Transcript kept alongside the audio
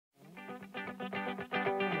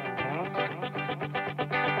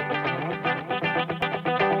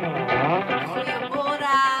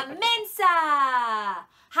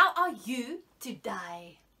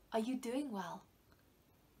today. Are you doing well?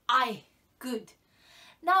 Aye, good.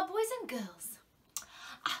 Now, boys and girls,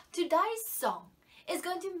 today's song is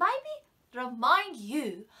going to maybe remind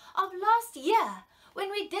you of last year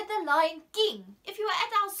when we did the Lion King. If you were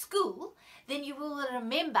at our school, then you will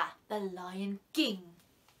remember the Lion King.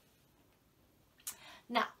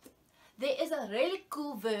 Now, there is a really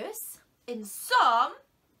cool verse in Psalm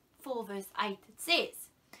 4 verse 8. It says,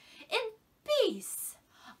 "In peace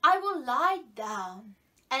I will lie down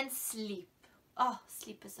and sleep." Oh,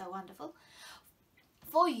 sleep is so wonderful.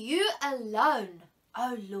 "For you alone,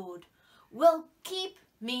 O Lord, will keep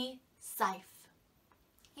me safe."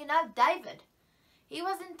 You know, David, he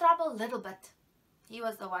was in trouble a little bit. He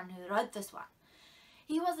was the one who wrote this one.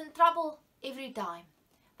 He was in trouble every time.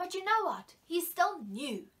 But you know what? He still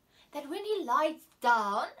knew that when he lies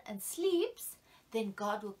down and sleeps, then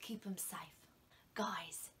God will keep him safe.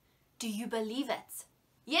 Guys, do you believe it?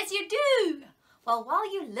 Yes, you do. Well,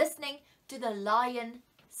 while you're listening to the lion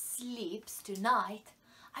sleeps tonight,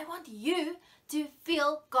 I want you to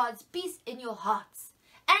feel God's peace in your hearts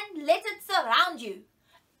and let it surround you.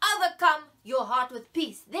 Overcome your heart with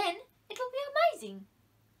peace. Then it will be amazing.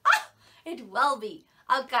 It will be.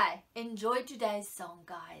 Okay, enjoy today's song,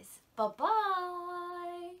 guys. Bye-bye.